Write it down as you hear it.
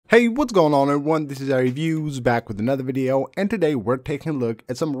Hey, what's going on everyone? This is Reviews back with another video, and today we're taking a look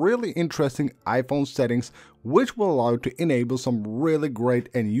at some really interesting iPhone settings which will allow you to enable some really great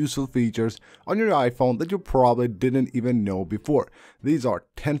and useful features on your iPhone that you probably didn't even know before. These are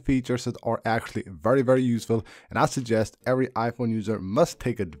 10 features that are actually very useful, and I suggest every iPhone user must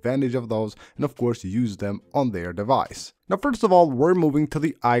take advantage of those and of course use them on their device. Now first of all, we're moving to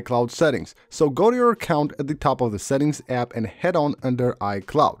the iCloud settings. So go to your account at the top of the settings app and head on under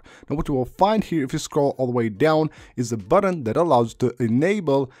iCloud. Now what you will find here if you scroll all the way down is a button that allows you to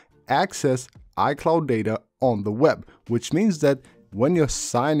enable access iCloud data on the web, which means that when you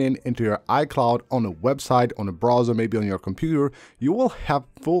sign in into your iCloud on a website, on a browser, maybe on your computer, you will have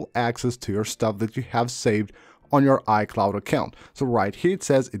full access to your stuff that you have saved on your iCloud account. So right here it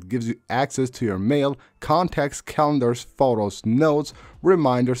says it gives you access to your mail, contacts, calendars, photos, notes,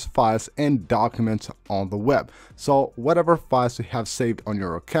 reminders, files, and documents on the web. So whatever files you have saved on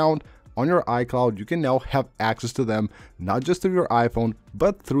your account, on your iCloud, you can now have access to them, not just through your iPhone,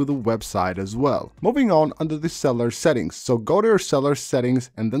 but through the website as well. Moving on under the seller settings. So go to your seller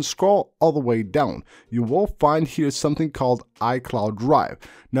settings and then scroll all the way down. You will find here something called iCloud Drive.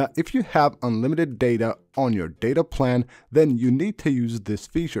 Now, if you have unlimited data on your data plan, then you need to use this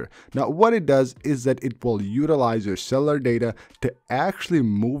feature. Now, what it does is that it will utilize your seller data to actually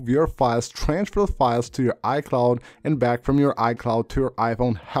move your files, transfer files to your iCloud and back from your iCloud to your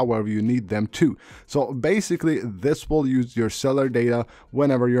iPhone however you need them to. So basically, this will use your seller data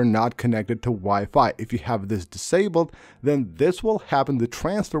whenever you're not connected to Wi-Fi. If you have this disabled, then this will happen. The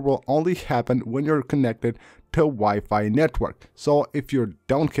transfer will only happen when you're connected to Wi-Fi network. So if you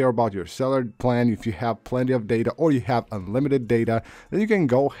don't care about your cellular plan, if you have plenty of data or you have unlimited data, then you can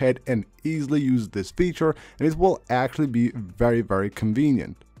go ahead and easily use this feature, and it will actually be very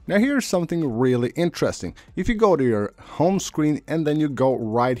convenient. Now here's something really interesting. If you go to your home screen and then you go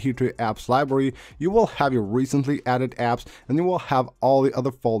right here to apps library, you will have your recently added apps, and you will have all the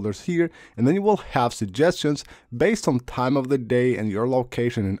other folders here, and then you will have suggestions based on time of the day and your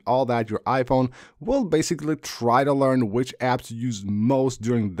location and all that. Your iPhone will basically try to learn which apps you use most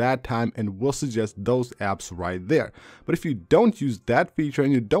during that time and will suggest those apps right there. But if you don't use that feature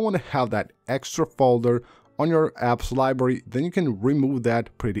and you don't want to have that extra folder on your apps library, then you can remove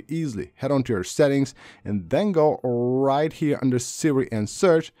that pretty easily. Head on to your settings and then go right here under Siri and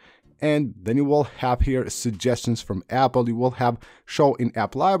search, and then you will have here suggestions from Apple. You will have show in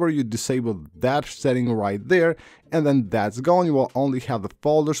app library. You disable that setting right there, and then that's gone. You will only have the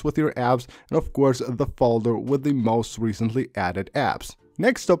folders with your apps and of course the folder with the most recently added apps.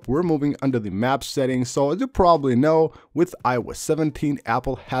 Next up, we're moving under the Maps settings. So as you probably know, with iOS 17,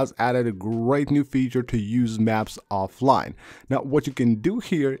 Apple has added a great new feature to use Maps offline. Now, what you can do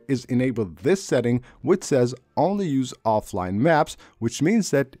here is enable this setting, which says only use offline maps, which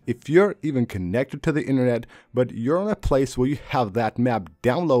means that if you're even connected to the internet, but you're in a place where you have that map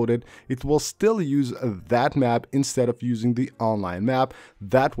downloaded, it will still use that map instead of using the online map,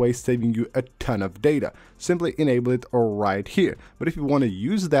 that way saving you a ton of data. Simply enable it right here. But if you want to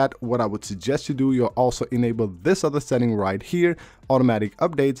use that, what I would suggest you do, you'll also enable this other setting right here, automatic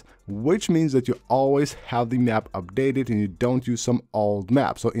updates, which means that you always have the map updated and you don't use some old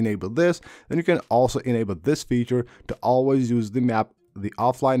map. So enable this, then you can also enable this feature to always use the map, the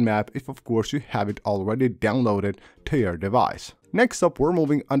offline map, if of course you have it already downloaded to your device. Next up, we're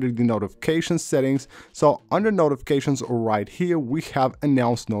moving under the notification settings. So under notifications right here, we have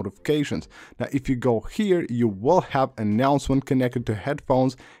announced notifications. Now, if you go here, you will have announcement connected to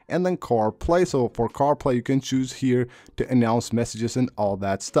headphones and then CarPlay. So for CarPlay, you can choose here to announce messages and all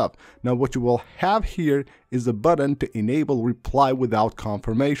that stuff. Now, what you will have here is a button to enable reply without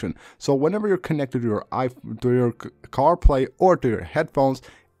confirmation. So whenever you're connected to your iPhone, to your CarPlay or to your headphones,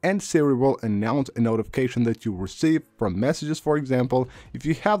 and Siri will announce a notification that you receive from messages, for example. If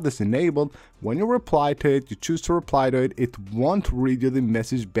you have this enabled, when you reply to it, you choose to reply to it, it won't read you the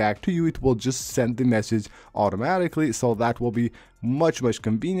message back to you. It will just send the message automatically. So that will be much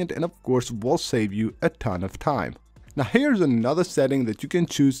convenient, and of course will save you a ton of time. Now here's another setting that you can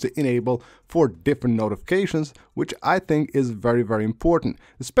choose to enable for different notifications, which I think is very important,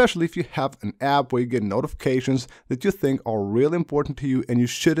 especially if you have an app where you get notifications that you think are really important to you and you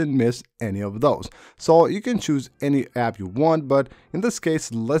shouldn't miss any of those. So you can choose any app you want, but in this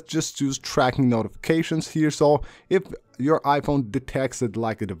case, let's just choose tracking notifications here. So if your iPhone detects that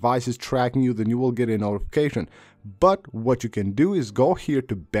like a device is tracking you, then you will get a notification. But what you can do is go here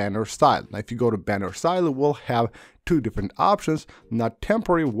to banner style. Now, if you go to banner style, it will have two different options. Now,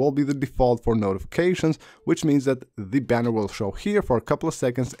 temporary will be the default for notifications, which means that the banner will show here for a couple of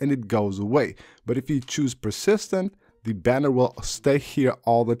seconds and it goes away. But if you choose persistent, the banner will stay here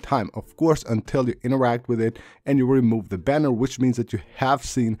all the time, of course, until you interact with it and you remove the banner, which means that you have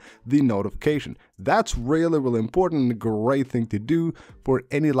seen the notification. That's really important and a great thing to do for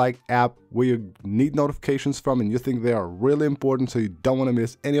any like app where you need notifications from and you think they are really important, so you don't want to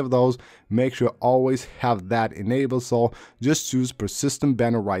miss any of those. Make sure you always have that enabled. So just choose persistent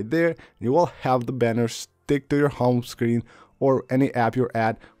banner right there. You will have the banner stick to your home screen or any app you're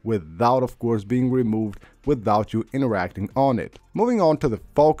at without, of course, being removed without you interacting on it. Moving on to the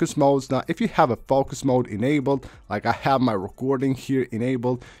focus modes. Now, if you have a focus mode enabled, like I have my recording here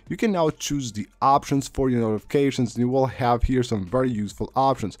enabled, you can now choose the options for your notifications, and you will have here some very useful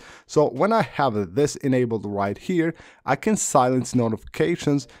options. So when I have this enabled right here, I can silence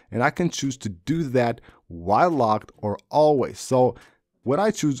notifications, and I can choose to do that while locked or always. So when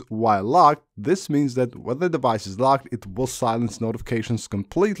I choose while locked, this means that when the device is locked, it will silence notifications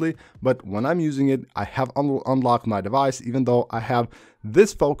completely. But when I'm using it, I have unlocked my device. Even though I have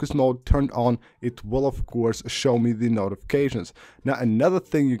this focus mode turned on, it will of course show me the notifications. Now, another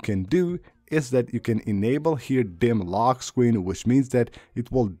thing you can do is that you can enable here dim lock screen, which means that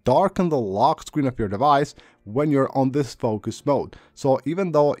it will darken the lock screen of your device when you're on this focus mode. So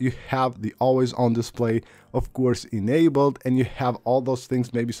even though you have the always on display, of course, enabled, and you have all those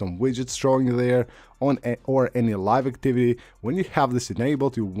things, maybe some widgets showing there on or any live activity, when you have this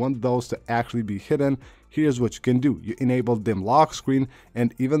enabled, you want those to actually be hidden. Here's what you can do. You enable dim lock screen,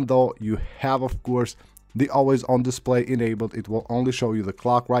 and even though you have, of course, the always on display enabled, it will only show you the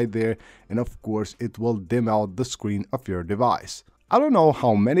clock right there, and of course it will dim out the screen of your device. I don't know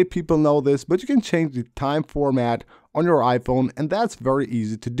how many people know this, but you can change the time format on your iPhone, and that's very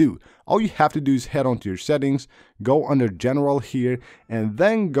easy to do. All you have to do is head onto your settings, go under general here, and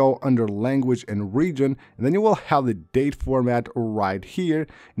then go under language and region, and then you will have the date format right here,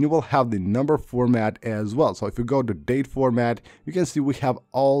 and you will have the number format as well. So if you go to date format, you can see we have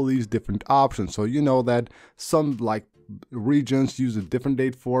all these different options. So you know that some like regions use a different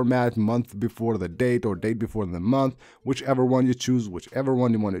date format, month before the date or date before the month. Whichever one you choose, whichever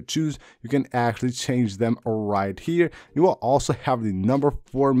one you want to choose, you can actually change them right here. You will also have the number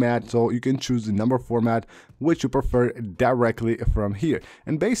format, so you can choose the number format which you prefer directly from here.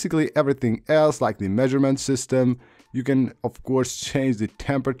 And basically everything else, like the measurement system, you can of course change the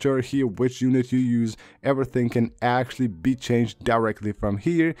temperature here, which unit you use. Everything can actually be changed directly from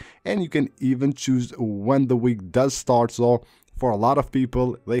here, and you can even choose when the week does start. So for a lot of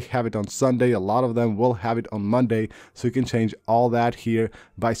people, they have it on Sunday, a lot of them will have it on Monday, so you can change all that here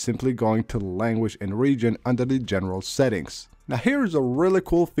by simply going to language and region under the general settings. Now here is a really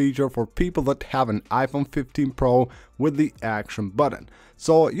cool feature for people that have an iPhone 15 Pro with the action button.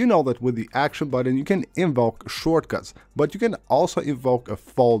 So you know that with the action button you can invoke shortcuts, but you can also invoke a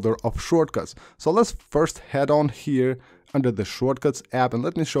folder of shortcuts. So let's first head on here under the shortcuts app, and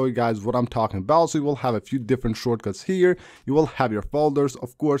let me show you guys what I'm talking about. So you will have a few different shortcuts here. You will have your folders.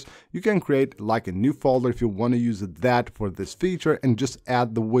 Of course, you can create like a new folder if you want to use that for this feature, and just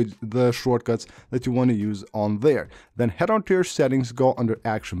add the shortcuts that you want to use on there. Then head on to your settings, go under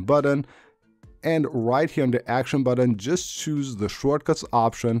action button, and right here under action button, just choose the shortcuts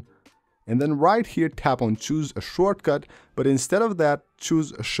option. And then right here, tap on choose a shortcut, but instead of that,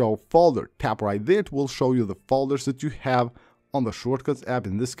 choose a show folder. Tap right there, it will show you the folders that you have on the shortcuts app.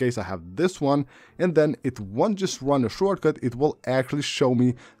 In this case, I have this one, and then it won't just run a shortcut, it will actually show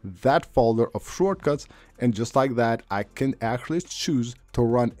me that folder of shortcuts. And just like that, I can actually choose to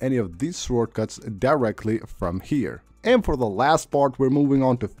run any of these shortcuts directly from here. And for the last part, we're moving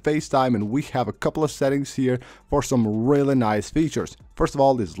on to FaceTime, and we have a couple of settings here for some really nice features. First of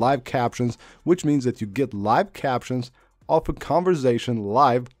all is live captions, which means that you get live captions of a conversation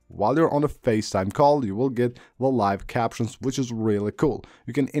live while you're on a FaceTime call. You will get the live captions, which is really cool.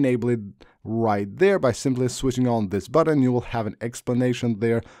 You can enable it right there by simply switching on this button. You will have an explanation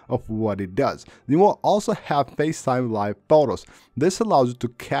there of what it does. You will also have FaceTime live photos. This allows you to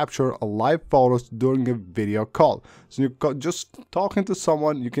capture a live photos during a video call. So you're just talking to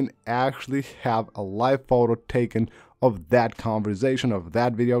someone, you can actually have a live photo taken of that conversation, of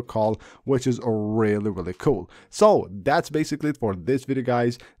that video call, which is really cool. So that's basically it for this video,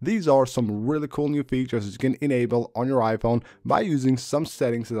 guys. These are some really cool new features that you can enable on your iPhone by using some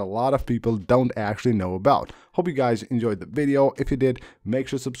settings that a lot of people don't actually know about. Hope you guys enjoyed the video. If you did, make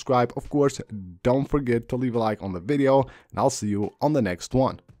sure to subscribe. Of course, don't forget to leave a like on the video, and I'll see you on the next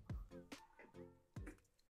one.